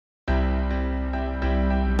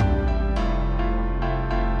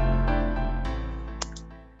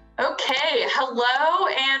Hello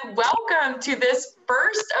and welcome to this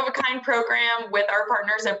first of a kind program with our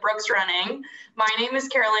partners at Brooks Running. My name is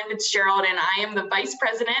Caroline Fitzgerald and I am the Vice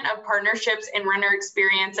President of Partnerships and Runner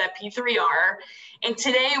Experience at P3R. And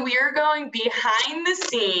today we are going behind the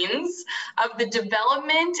scenes of the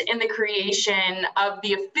development and the creation of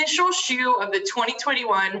the official shoe of the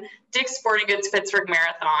 2021 Dick's Sporting Goods Pittsburgh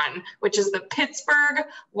Marathon, which is the Pittsburgh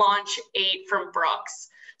Launch 8 from Brooks.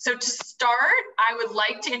 So to start, I would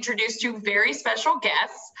like to introduce two very special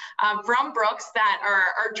guests from Brooks that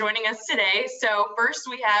are joining us today. So first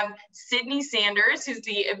we have Sydney Sanders, who's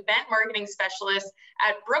the event marketing specialist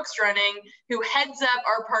at Brooks Running, who heads up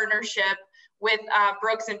our partnership with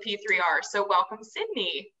Brooks and P3R. So welcome,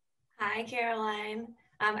 Sydney. Hi, Caroline.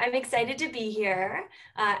 I'm excited to be here.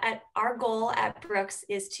 Our goal at Brooks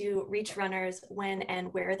is to reach runners when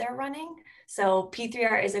and where they're running. So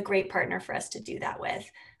P3R is a great partner for us to do that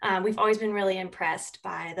with. We've always been really impressed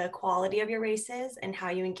by the quality of your races and how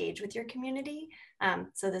you engage with your community.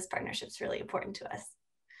 So this partnership is really important to us.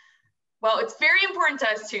 Well, it's very important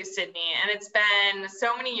to us too, Sydney, and it's been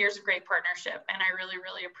so many years of great partnership, and I really,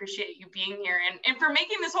 really appreciate you being here and for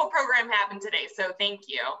making this whole program happen today, so thank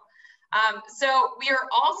you. So we are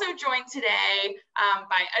also joined today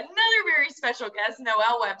by another very special guest,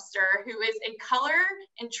 Noelle Webster, who is a color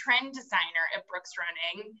and trend designer at Brooks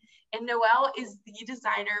Running. And Noelle is the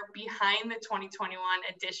designer behind the 2021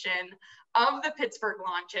 edition of the Pittsburgh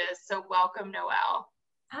Launches. So welcome, Noelle.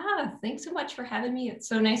 Thanks so much for having me. It's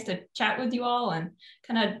so nice to chat with you all and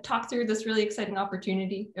kind of talk through this really exciting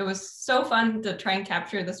opportunity. It was so fun to try and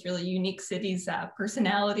capture this really unique city's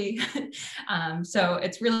personality. So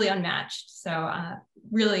it's really unmatched. So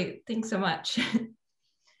really, thanks so much.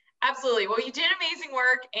 Absolutely. Well, you did amazing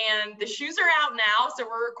work and the shoes are out now. So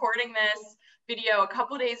we're recording this video a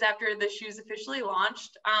couple of days after the shoes officially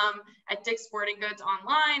launched at Dick's Sporting Goods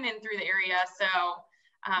online and through the area. So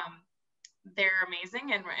they're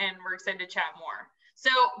amazing and we're excited to chat more. So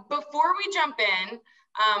before we jump in,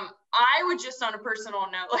 I would just on a personal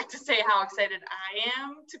note like to say how excited I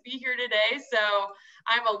am to be here today. So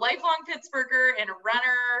I'm a lifelong Pittsburgher and a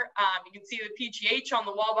runner. You can see the PGH on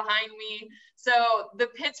the wall behind me. So the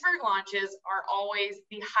Pittsburgh Launches are always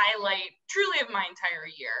the highlight truly of my entire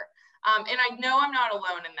year. And I know I'm not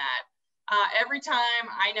alone in that. Every time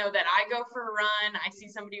I know that I go for a run, I see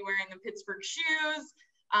somebody wearing the Pittsburgh shoes.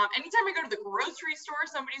 Anytime I go to the grocery store,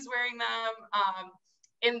 somebody's wearing them.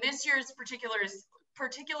 And this year is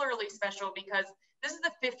particularly special because this is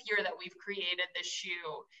the 5th year that we've created this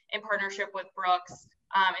shoe in partnership with Brooks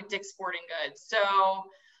and Dick's Sporting Goods. So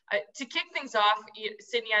to kick things off,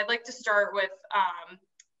 Sydney, I'd like to start with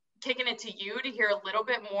kicking it to you to hear a little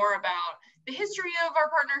bit more about the history of our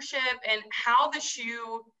partnership and how the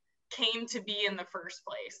shoe came to be in the first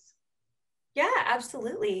place. Yeah,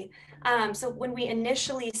 absolutely. So when we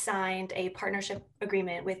initially signed a partnership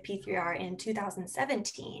agreement with P3R in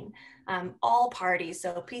 2017, all parties,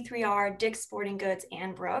 so P3R, Dick's Sporting Goods,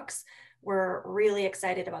 and Brooks, were really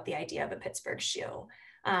excited about the idea of a Pittsburgh shoe.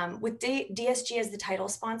 With DSG as the title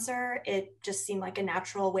sponsor, it just seemed like a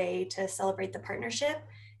natural way to celebrate the partnership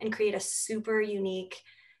and create a super unique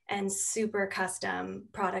and super custom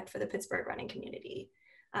product for the Pittsburgh running community.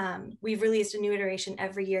 We've released a new iteration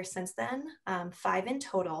every year since then, 5 in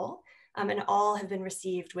total, and all have been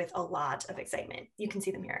received with a lot of excitement. You can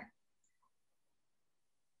see them here.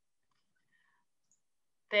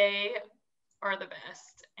 They are the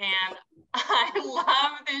best. And I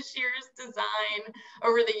love this year's design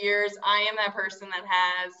over the years. I am that person that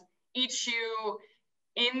has each shoe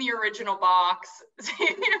in the original box.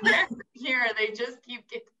 Here, they just keep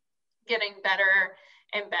getting better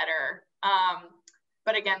and better.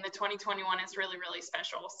 But again, the 2021 is really, really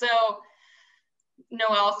special. So,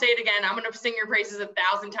 Noelle, I'll say it again. I'm going to sing your praises 1,000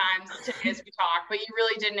 times today as we talk, but you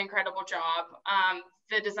really did an incredible job.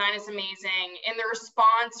 The design is amazing. And the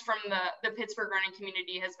response from the Pittsburgh running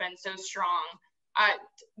community has been so strong.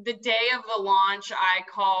 The day of the launch, I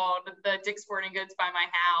called the Dick's Sporting Goods by my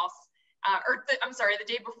house. The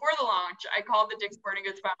day before the launch, I called the Dick's Sporting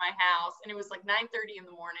Goods by my house, and it was like 9:30 in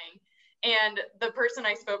the morning. And the person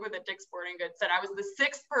I spoke with at Dick's Sporting Goods said I was the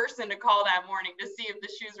 6th person to call that morning to see if the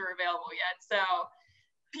shoes were available yet. So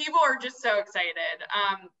people are just so excited.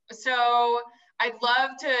 So I'd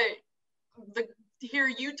love to hear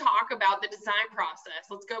you talk about the design process.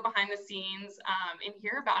 Let's go behind the scenes and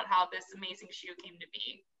hear about how this amazing shoe came to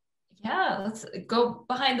be. Yeah, let's go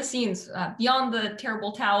behind the scenes, beyond the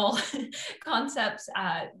terrible towel concepts.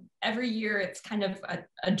 Every year it's kind of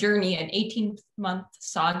a journey, an 18-month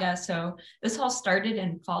saga. So this all started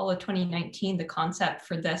in fall of 2019, the concept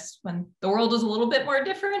for this, when the world was a little bit more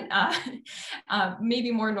different,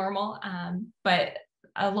 maybe more normal. But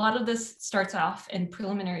a lot of this starts off in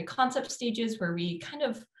preliminary concept stages where we kind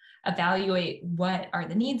of evaluate what are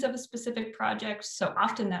the needs of a specific project. So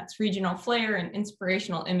often that's regional flair and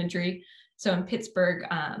inspirational imagery. So in Pittsburgh,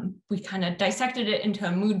 we kind of dissected it into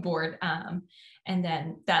a mood board. And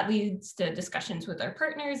then that leads to discussions with our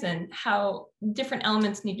partners and how different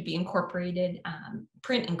elements need to be incorporated,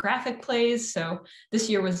 print and graphic plays. So this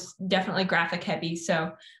year was definitely graphic heavy.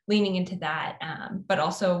 So leaning into that, but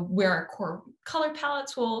also where our core color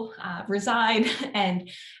palettes will reside and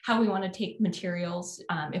how we want to take materials,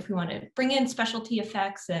 if we want to bring in specialty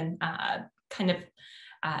effects and kind of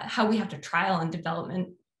how we have to trial and development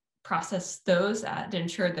process those to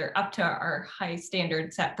ensure they're up to our high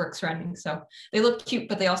standards at Brooks Running. So they look cute,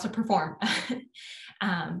 but they also perform.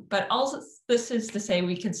 But also this is to say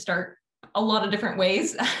we can start a lot of different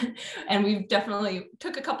ways. And we've definitely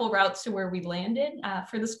took a couple routes to where we landed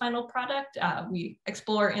for this final product. We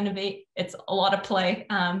explore, innovate. It's a lot of play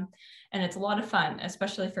and it's a lot of fun,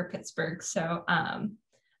 especially for Pittsburgh. So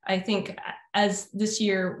I think as this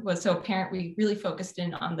year was so apparent, we really focused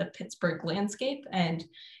in on the Pittsburgh landscape and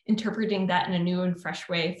interpreting that in a new and fresh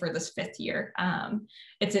way for this 5th year.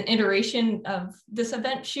 It's an iteration of this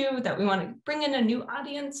event shoe that we want to bring in a new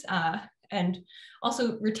audience and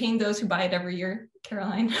also retain those who buy it every year,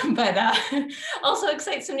 Caroline, but also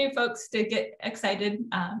excite some new folks to get excited.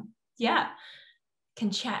 Yeah, can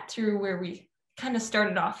chat through where we kind of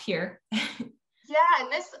started off here. Yeah,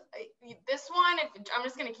 and this one, I'm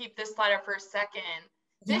just gonna keep this slide up for a second.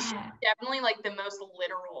 This is definitely like the most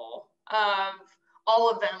literal of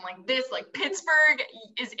all of them. Like this, like Pittsburgh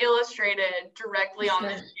is illustrated directly on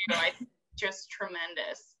this shoe. I think just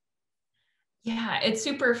tremendous. Yeah, it's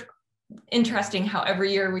super interesting how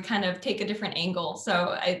every year we kind of take a different angle.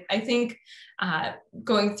 So I think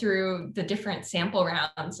going through the different sample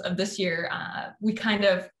rounds of this year, we kind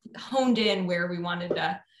of honed in where we wanted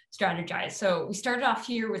to strategize. So we started off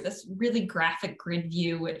here with this really graphic grid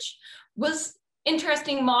view, which was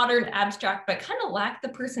interesting, modern, abstract, but kind of lacked the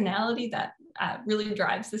personality that really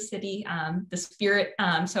drives the city, the spirit.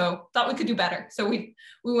 So thought we could do better. So we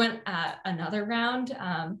went another round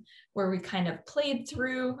where we kind of played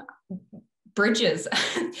through bridges.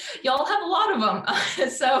 Y'all have a lot of them.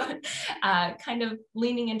 So kind of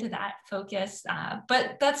leaning into that focus,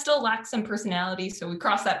 but that still lacks some personality. So we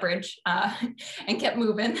crossed that bridge and kept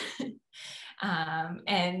moving.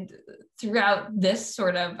 And throughout this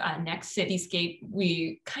sort of next cityscape,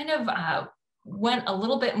 we kind of went a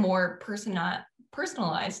little bit more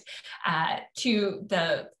personalized to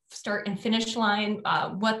the start and finish line,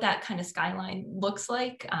 what that kind of skyline looks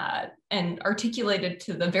like, and articulated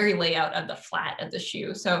to the very layout of the flat of the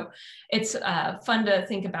shoe. So it's fun to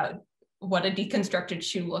think about what a deconstructed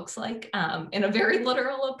shoe looks like in a very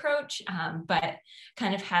literal approach, but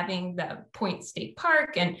kind of having the Point State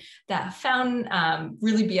Park and that fountain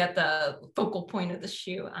really be at the focal point of the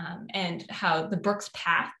shoe, and how the Brooks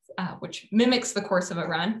Path, which mimics the course of a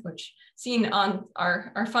run, which seen on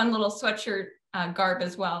our fun little sweatshirt garb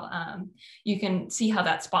as well, you can see how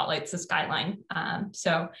that spotlights the skyline.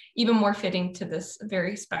 So even more fitting to this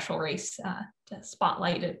very special race to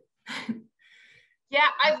spotlight it. Yeah,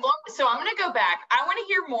 so I'm gonna go back. I wanna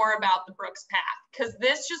hear more about the Brooks Path because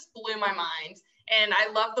this just blew my mind. And I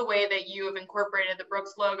love the way that you have incorporated the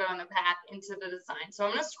Brooks logo and the path into the design. So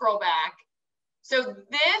I'm gonna scroll back. So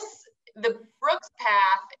the Brooks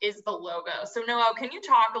Path is the logo. So Noel, can you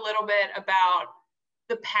talk a little bit about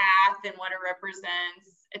the path and what it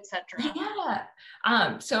represents, etc.?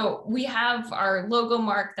 Yeah. So we have our logo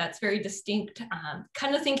mark that's very distinct,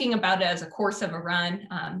 kind of thinking about it as a course of a run,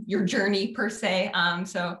 your journey per se.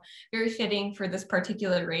 So very fitting for this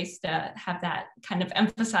particular race to have that kind of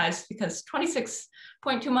emphasized, because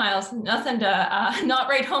 26.2 miles, nothing to not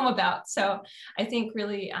write home about. So I think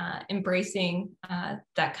really embracing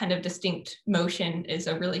that kind of distinct motion is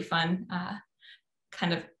a really fun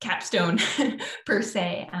kind of capstone per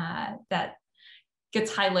se that gets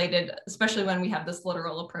highlighted, especially when we have this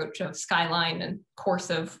literal approach of skyline and course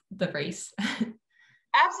of the race. Absolutely.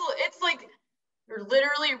 It's like you're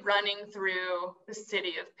literally running through the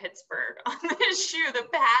city of Pittsburgh on this shoe. The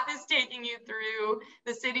path is taking you through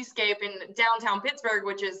the cityscape in downtown Pittsburgh,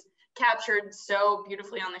 which is captured so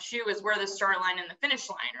beautifully on the shoe, is where the start line and the finish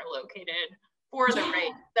line are located for the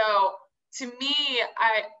race. So to me,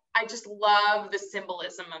 I just love the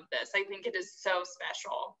symbolism of this. I think it is so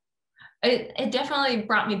special. It definitely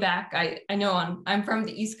brought me back. I know I'm from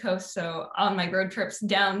the East Coast, so on my road trips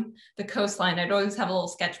down the coastline, I'd always have a little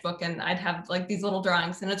sketchbook and I'd have like these little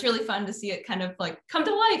drawings, and it's really fun to see it kind of like come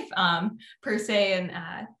to life per se.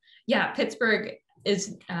 And yeah, Pittsburgh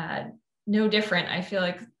is no different. I feel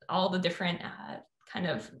like all the different kind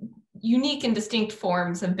of unique and distinct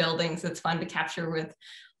forms of buildings, it's fun to capture with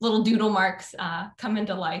little doodle marks come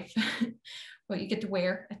into life. What you get to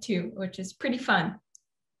wear too, which is pretty fun.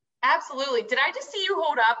 Absolutely. Did I just see you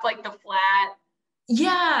hold up like the flat?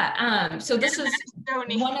 Yeah. So this is so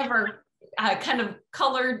one of our kind of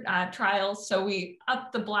colored trials. So we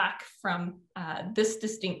upped the black from this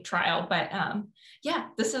distinct trial, but yeah,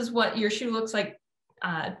 this is what your shoe looks like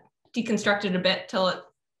deconstructed a bit till it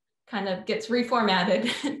kind of gets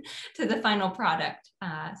reformatted to the final product.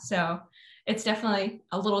 So it's definitely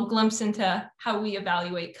a little glimpse into how we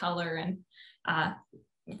evaluate color and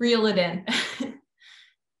reel it in.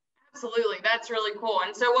 Absolutely, that's really cool.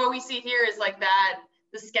 And so what we see here is like that,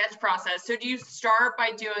 the sketch process. So do you start by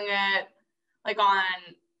doing it like on,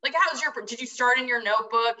 like did you start in your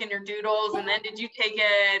notebook and your doodles, and then did you take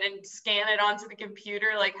it and scan it onto the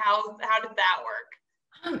computer? Like how did that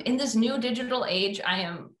work? In this new digital age, I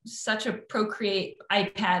am such a Procreate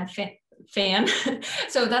iPad fan.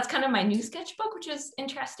 So that's kind of my new sketchbook, which is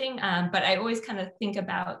interesting. But I always kind of think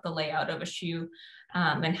about the layout of a shoe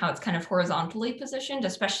and how it's kind of horizontally positioned,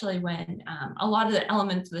 especially when a lot of the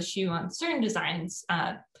elements of the shoe on certain designs,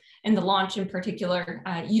 in the Launch in particular,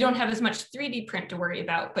 you don't have as much 3D print to worry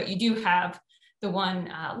about, but you do have the one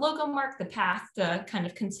logo mark, the path to kind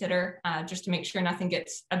of consider just to make sure nothing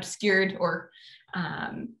gets obscured or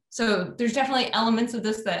so there's definitely elements of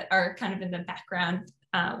this that are kind of in the background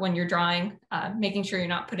when you're drawing, making sure you're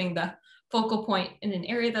not putting the focal point in an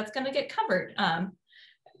area that's going to get covered.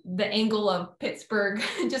 The angle of Pittsburgh,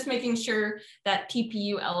 just making sure that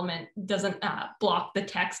TPU element doesn't block the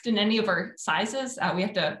text in any of our sizes. We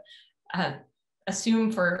have to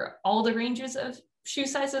assume for all the ranges of shoe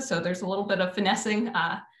sizes. So there's a little bit of finessing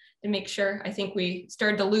to make sure. I think we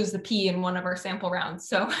started to lose the P in one of our sample rounds.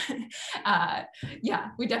 So yeah,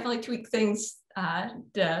 we definitely tweak things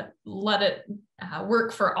to let it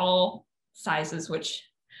work for all sizes, which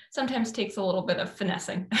sometimes takes a little bit of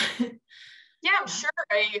finessing. Yeah, I'm sure.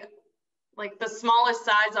 Like the smallest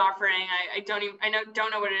size offering, I don't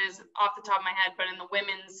know what it is off the top of my head, but in the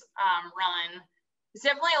women's run, it's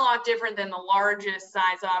definitely a lot different than the largest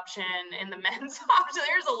size option in the men's option.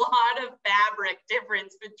 There's a lot of fabric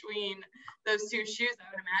difference between those two shoes. I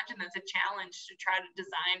would imagine that's a challenge to try to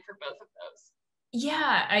design for both of those.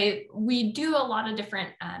 Yeah, we do a lot of different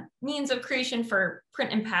means of creation for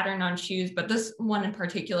print and pattern on shoes, but this one in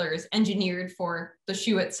particular is engineered for the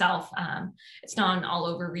shoe itself. It's not an all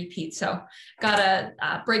over repeat. So gotta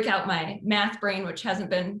break out my math brain, which hasn't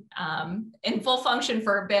been in full function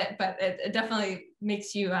for a bit, but it definitely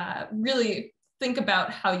makes you really think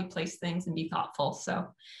about how you place things and be thoughtful.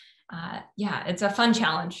 So yeah, it's a fun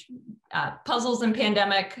challenge. Puzzles in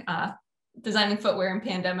pandemic, designing footwear in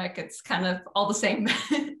pandemic, it's kind of all the same.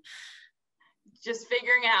 Just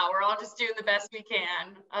figuring out, we're all just doing the best we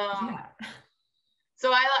can. Yeah.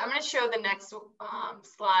 So I'm going to show the next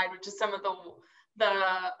slide, which is some of the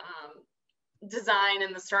design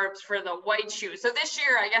and the startups for the white shoe. So this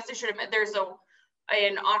year, I guess I should have, there's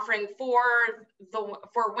an offering for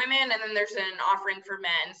women, and then there's an offering for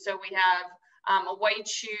men. So we have a white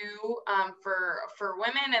shoe for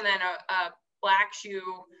women, and then a black shoe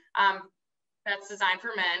that's designed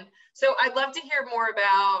for men. So I'd love to hear more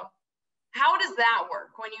about how does that work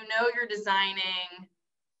when you know you're designing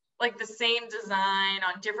like the same design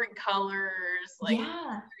on different colors, like through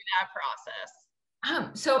that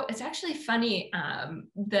process. So it's actually funny.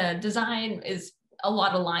 The design is a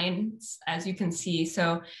lot of lines, as you can see.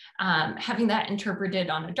 So having that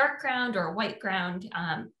interpreted on a dark ground or a white ground,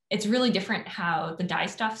 it's really different how the dye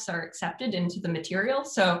stuffs are accepted into the material.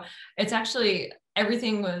 So it's actually,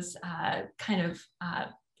 everything was kind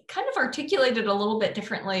of articulated a little bit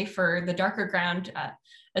differently for the darker ground,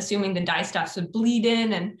 assuming the dye stuffs would bleed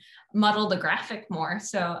in and muddle the graphic more.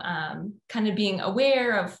 So kind of being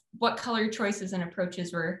aware of what color choices and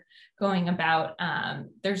approaches we're going about.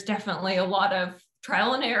 There's definitely a lot of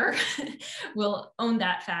trial and error. We'll own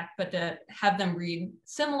that fact, but to have them read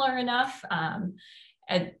similar enough,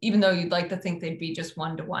 and even though you'd like to think they'd be just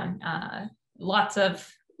one-to-one, lots of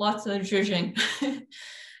zhuzhing.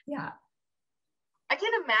 Yeah. I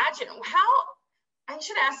can imagine I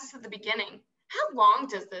should ask this at the beginning. How long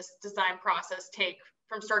does this design process take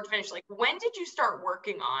from start to finish? Like, when did you start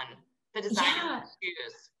working on the design of the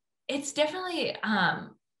shoes? It's definitely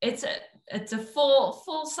it's a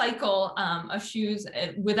full cycle of shoes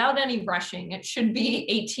without any rushing. It should be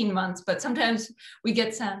 18 months, but sometimes we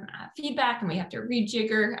get some feedback and we have to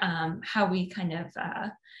rejigger how we kind of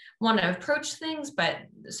want to approach things. But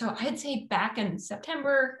so I'd say back in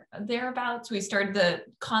September, thereabouts, we started the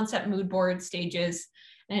concept mood board stages,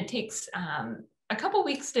 and it takes a couple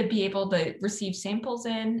weeks to be able to receive samples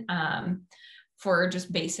in for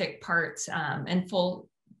just basic parts, and full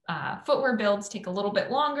footwear builds take a little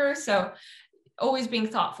bit longer. So always being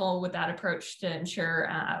thoughtful with that approach to ensure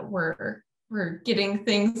we're getting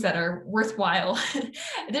things that are worthwhile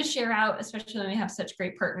to share out, especially when we have such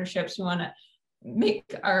great partnerships. We want to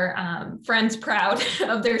make our friends proud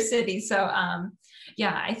of their city. So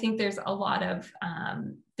yeah, I think there's a lot of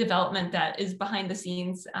development that is behind the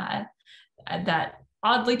scenes that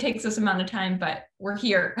oddly takes us amount of time, but we're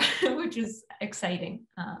here, which is exciting.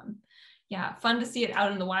 Yeah, fun to see it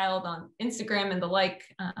out in the wild on Instagram and the like.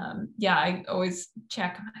 Yeah, I always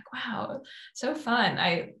check. I'm like, wow, so fun.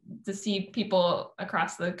 To see people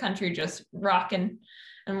across the country just rocking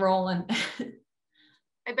and rolling.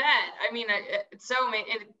 I bet. I mean, it's so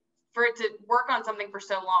for it to work on something for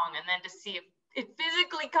so long and then to see it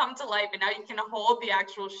physically come to life, and now you can hold the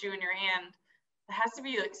actual shoe in your hand. It has to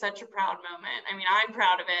be like such a proud moment. I mean, I'm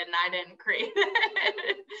proud of it, and I didn't create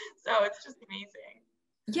it, so it's just amazing.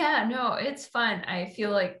 Yeah, no, it's fun. I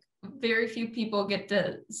feel like very few people get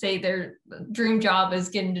to say their dream job is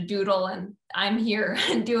getting to doodle, and I'm here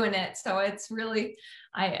and doing it. So it's really,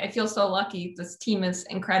 I feel so lucky. This team is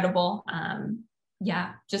incredible.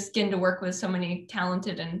 Yeah, just getting to work with so many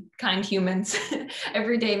talented and kind humans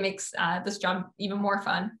every day makes this job even more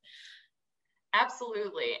fun.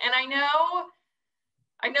 Absolutely. And I know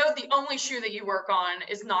the only shoe that you work on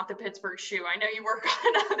is not the Pittsburgh shoe. I know you work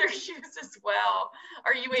on other shoes as well.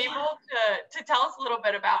 Are you able to tell us a little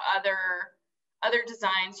bit about other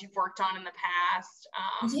designs you've worked on in the past?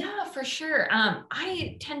 Yeah, for sure.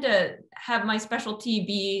 I tend to have my specialty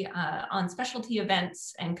be on specialty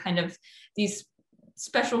events and kind of these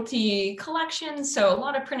specialty collections. So a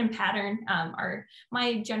lot of print and pattern are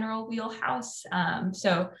my general wheelhouse.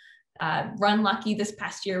 Run Lucky this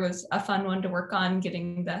past year was a fun one to work on,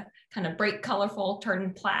 getting the kind of bright, colorful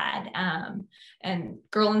tartan plaid, and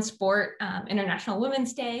Girl in Sport, International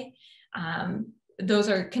Women's Day. Those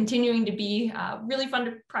are continuing to be really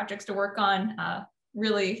fun projects to work on,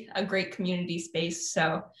 really a great community space.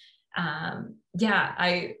 So yeah,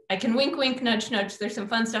 I can wink, wink, nudge, nudge. There's some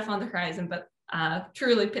fun stuff on the horizon, but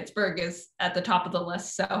truly Pittsburgh is at the top of the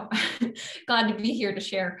list. So glad to be here to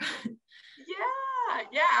share.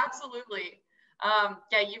 Yeah, absolutely.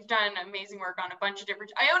 Yeah, you've done amazing work on a bunch of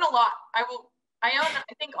different. I own a lot. I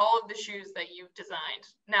think all of the shoes that you've designed.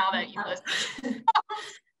 Now that you list, so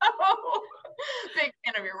big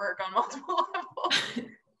fan of your work on multiple levels.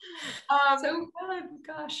 So good,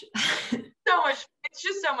 gosh. So much. It's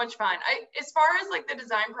just so much fun. As far as like the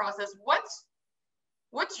design process,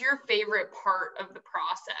 what's your favorite part of the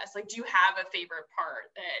process? Like, do you have a favorite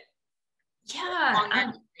part that?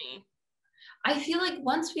 Yeah. I feel like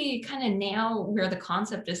once we kind of nail where the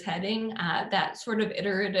concept is heading, that sort of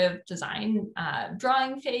iterative design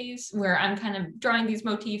drawing phase where I'm kind of drawing these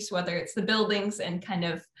motifs, whether it's the buildings and kind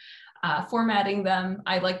of formatting them.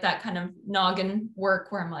 I like that kind of noggin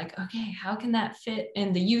work where I'm like, okay, how can that fit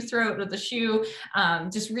in the U-throat of the shoe?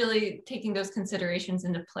 Just really taking those considerations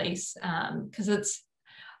into place, because it's,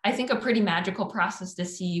 I think, a pretty magical process to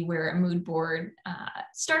see where a mood board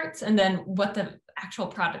starts and then what the actual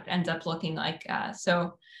product ends up looking like.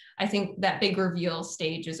 So I think that big reveal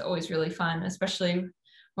stage is always really fun, especially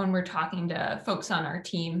when we're talking to folks on our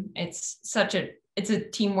team. It's a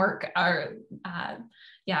teamwork. Our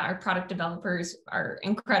product developers are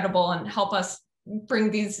incredible and help us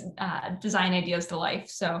bring these design ideas to life.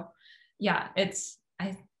 So yeah,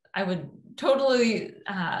 I would totally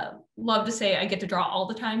love to say I get to draw all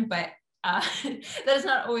the time, but that is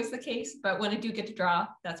not always the case. But when I do get to draw,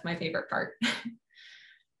 that's my favorite part.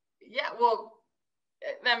 Yeah, well,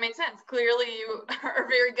 that makes sense. Clearly you are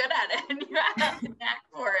very good at it and you have a knack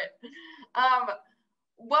for it.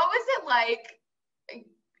 What was it like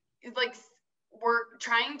we're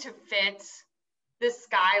trying to fit the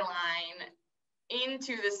skyline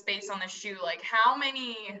into the space on the shoe? Like, how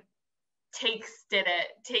many takes did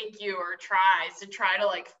it take you, or tries to try to,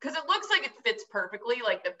 like, because it looks like it fits perfectly,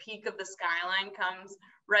 like the peak of the skyline comes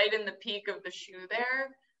right in the peak of the shoe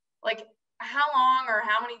there. Like, how long or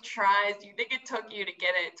how many tries do you think it took you to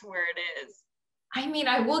get it to where it is? I mean,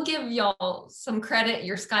 I will give y'all some credit.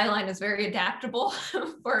 Your skyline is very adaptable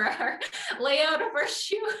for our layout of our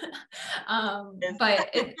shoe. But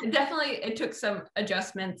it took some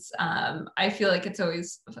adjustments. I feel like it's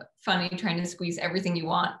always funny trying to squeeze everything you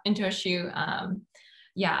want into a shoe.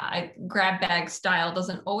 Grab bag style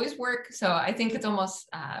doesn't always work. So I think it's almost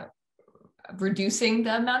reducing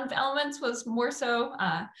the amount of elements was more so.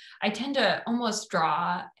 I tend to almost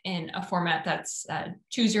draw in a format that's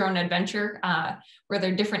choose your own adventure, where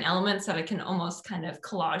there are different elements that I can almost kind of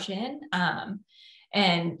collage in.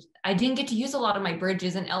 And I didn't get to use a lot of my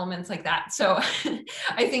bridges and elements like that. So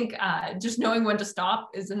I think just knowing when to stop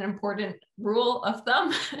is an important rule of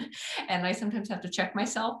thumb. And I sometimes have to check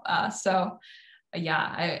myself.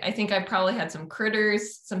 I think I probably had some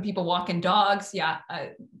critters, some people walking dogs.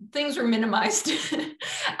 Things were minimized.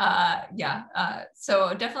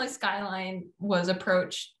 So definitely Skyline was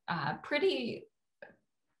approached pretty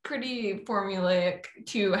formulaic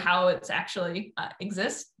to how it's actually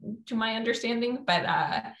exists, to my understanding. But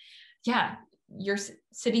your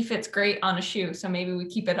city fits great on a shoe, so maybe we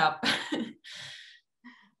keep it up.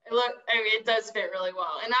 It does fit really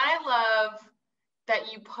well, and I love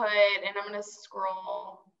that you put, and I'm going to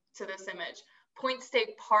scroll to this image, Point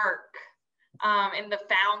State Park, and the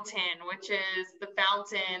fountain, which is the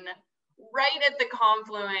fountain right at the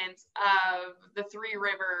confluence of the three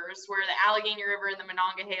rivers, where the Allegheny River and the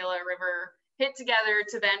Monongahela River hit together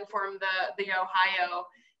to then form the Ohio.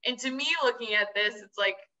 And to me, looking at this, it's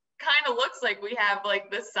like, kind of looks like we have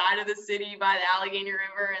like the side of the city by the Allegheny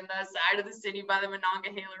River and the side of the city by the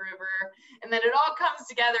Monongahela River. And then it all comes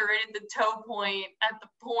together right at the toe point, at the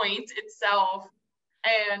point itself.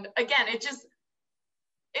 And again, it's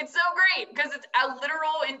so great because it's a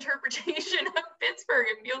literal interpretation of Pittsburgh.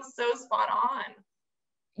 It feels so spot on.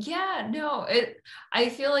 Yeah, no, I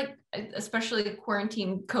feel like, especially the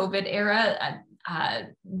quarantine COVID era,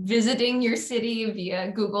 visiting your city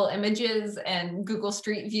via Google Images and Google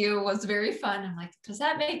Street View was very fun. I'm like, does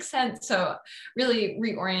that make sense? So really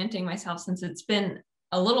reorienting myself, since it's been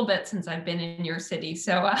a little bit since I've been in your city.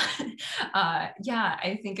 So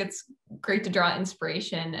I think it's great to draw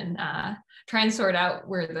inspiration and try and sort out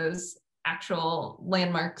where those actual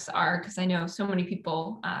landmarks are, because I know so many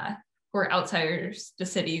people who are outsiders to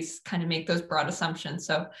cities kind of make those broad assumptions.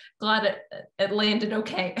 So glad it landed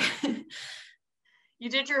okay. You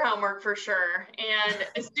did your homework for sure. And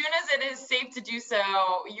as soon as it is safe to do so,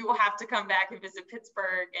 you will have to come back and visit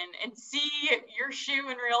Pittsburgh and see your shoe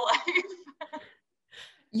in real life.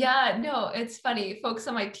 Yeah, no, it's funny. Folks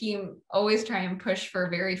on my team always try and push for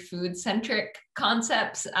very food-centric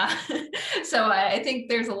concepts. So I think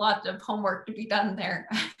there's a lot of homework to be done there.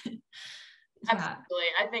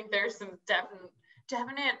 Absolutely. I think there's some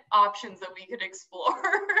definite options that we could explore.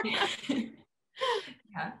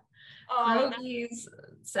 Yeah. Pierogies,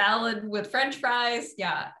 salad with French fries.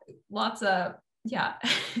 Yeah, lots of,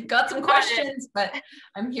 got some questions, but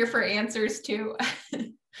I'm here for answers too.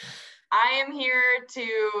 I am here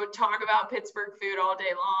to talk about Pittsburgh food all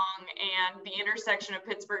day long and the intersection of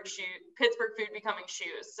Pittsburgh food becoming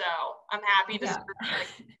shoes. So I'm happy to serve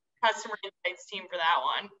the customer insights team for that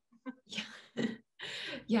one.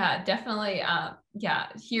 Yeah, definitely.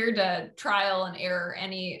 Here to trial and error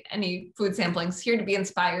any food samplings, here to be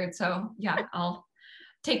inspired. So yeah, I'll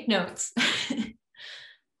take notes. Oh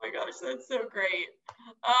my gosh, that's so great.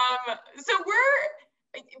 So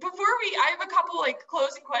I have a couple like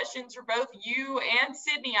closing questions for both you and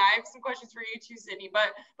Sydney. I have some questions for you too, Sydney.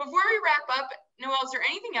 But before we wrap up, Noelle, is there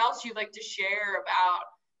anything else you'd like to share about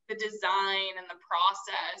the design and the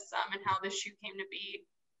process and how this shoe came to be?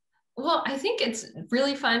 Well, I think it's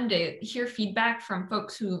really fun to hear feedback from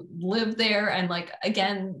folks who live there, and like,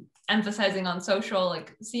 again, emphasizing on social,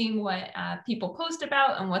 like seeing what people post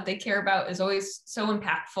about and what they care about is always so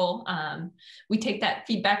impactful. We take that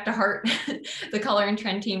feedback to heart. The color and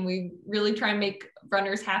trend team, we really try and make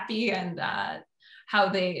runners happy and how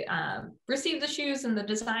they receive the shoes and the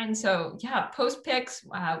design. So yeah, post pics.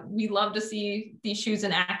 We love to see these shoes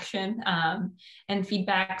in action and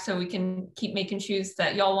feedback, so we can keep making shoes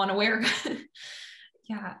that y'all want to wear.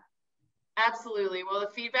 Yeah. Absolutely. Well, the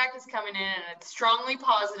feedback is coming in and it's strongly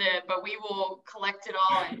positive, but we will collect it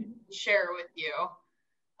all and share it with you.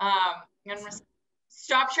 I'm going to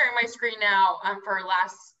stop sharing my screen now for our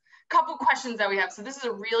last couple questions that we have. So this is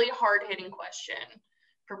a really hard-hitting question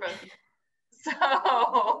for both of you. So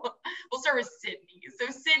we'll start with Sydney. So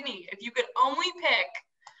Sydney, if you could only pick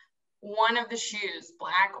one of the shoes,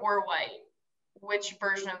 black or white, which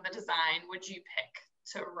version of the design would you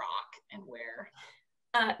pick to rock and wear?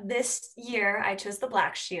 This year I chose the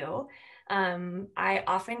black shoe. I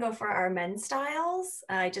often go for our men's styles.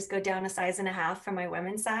 I just go down a size and a half from my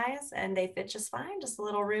women's size, and they fit just fine, just a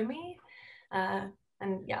little roomy. And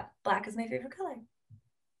yeah, black is my favorite color.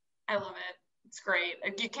 I love it. It's great.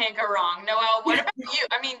 You can't go wrong. Noelle, what about you?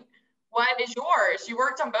 I mean, what is yours? You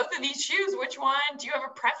worked on both of these shoes. Which one? Do you have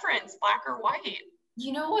a preference, black or white?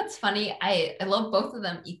 You know what's funny? I love both of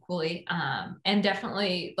them equally. And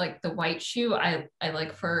definitely like the white shoe, I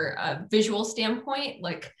like for a visual standpoint,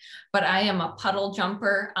 like, but I am a puddle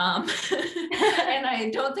jumper. And I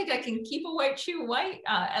don't think I can keep a white shoe white,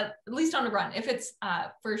 at least on a run. If it's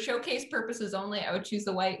for showcase purposes only, I would choose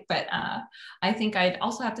the white, but I think I'd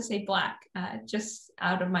also have to say black, just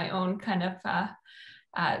out of my own kind of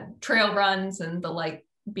trail runs and the like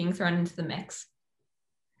being thrown into the mix.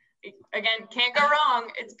 Again, can't go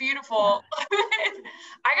wrong. It's beautiful. I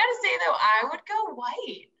gotta say though, I would go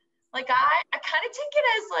white. Like I kind of take it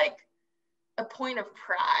as like a point of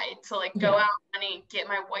pride to like go out and get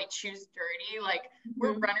my white shoes dirty. Like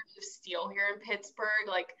we're runners of steel here in Pittsburgh.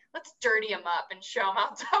 Like let's dirty them up and show them how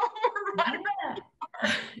tough of a runner we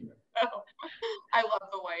are. So, I love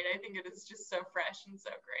the white. I think it is just so fresh and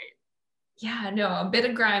so great. Yeah, no, a bit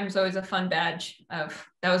of grime is always a fun badge of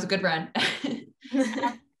that was a good run.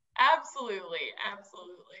 Absolutely.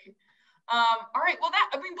 All right. Well,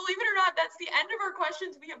 believe it or not, that's the end of our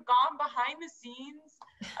questions. We have gone behind the scenes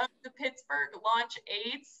of the Pittsburgh Launch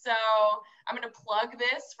 8. So I'm going to plug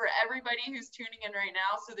this for everybody who's tuning in right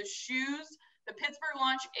now. So the shoes, the Pittsburgh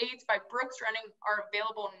Launch 8s by Brooks Running are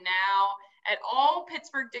available now at all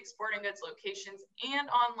Pittsburgh Dick's Sporting Goods locations and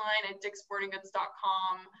online at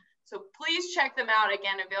dicksportinggoods.com. So please check them out.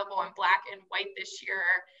 Again, available in black and white this year.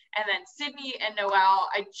 And then Sydney and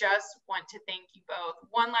Noelle, I just want to thank you both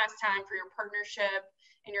one last time for your partnership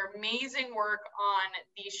and your amazing work on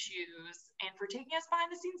these shoes and for taking us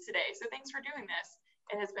behind the scenes today. So thanks for doing this.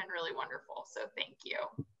 It has been really wonderful. So thank you.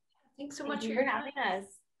 Thanks so much for having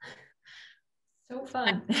us. So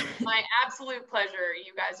fun. My absolute pleasure.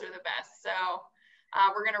 You guys are the best. So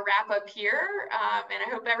we're going to wrap up here. And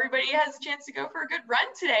I hope everybody has a chance to go for a good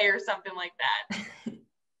run today or something like that.